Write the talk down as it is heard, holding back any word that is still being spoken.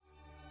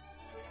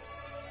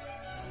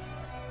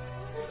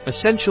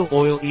Essential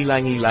oil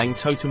Ylang-Ylang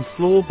Totum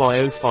Flor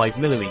Bio 5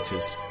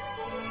 ml.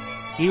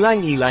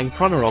 Ylang-Ylang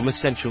PRANAROM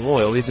essential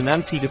oil is an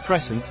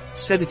antidepressant,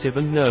 sedative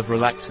and nerve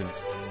relaxant.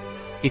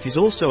 It is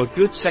also a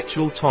good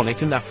sexual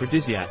tonic and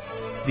aphrodisiac.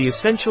 The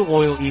essential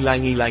oil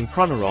Ylang-Ylang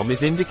PRANAROM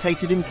is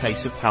indicated in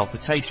case of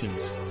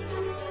palpitations.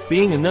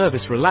 Being a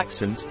nervous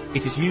relaxant,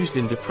 it is used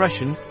in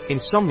depression,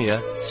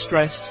 insomnia,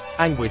 stress,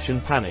 anguish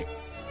and panic.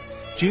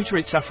 Due to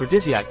its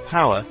aphrodisiac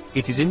power,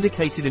 it is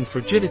indicated in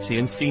frigidity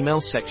and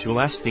female sexual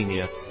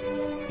asthenia.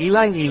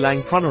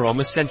 Ylang-Ylang PRANAROM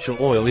essential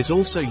oil is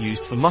also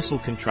used for muscle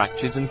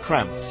contractures and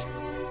cramps.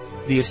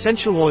 The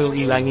essential oil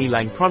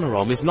Ylang-Ylang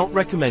PRANAROM is not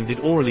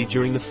recommended orally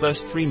during the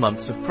first 3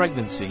 months of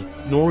pregnancy,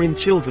 nor in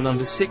children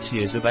under 6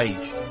 years of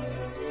age.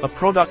 A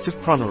product of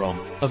PRANAROM.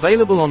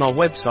 Available on our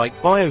website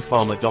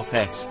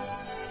biopharma.s.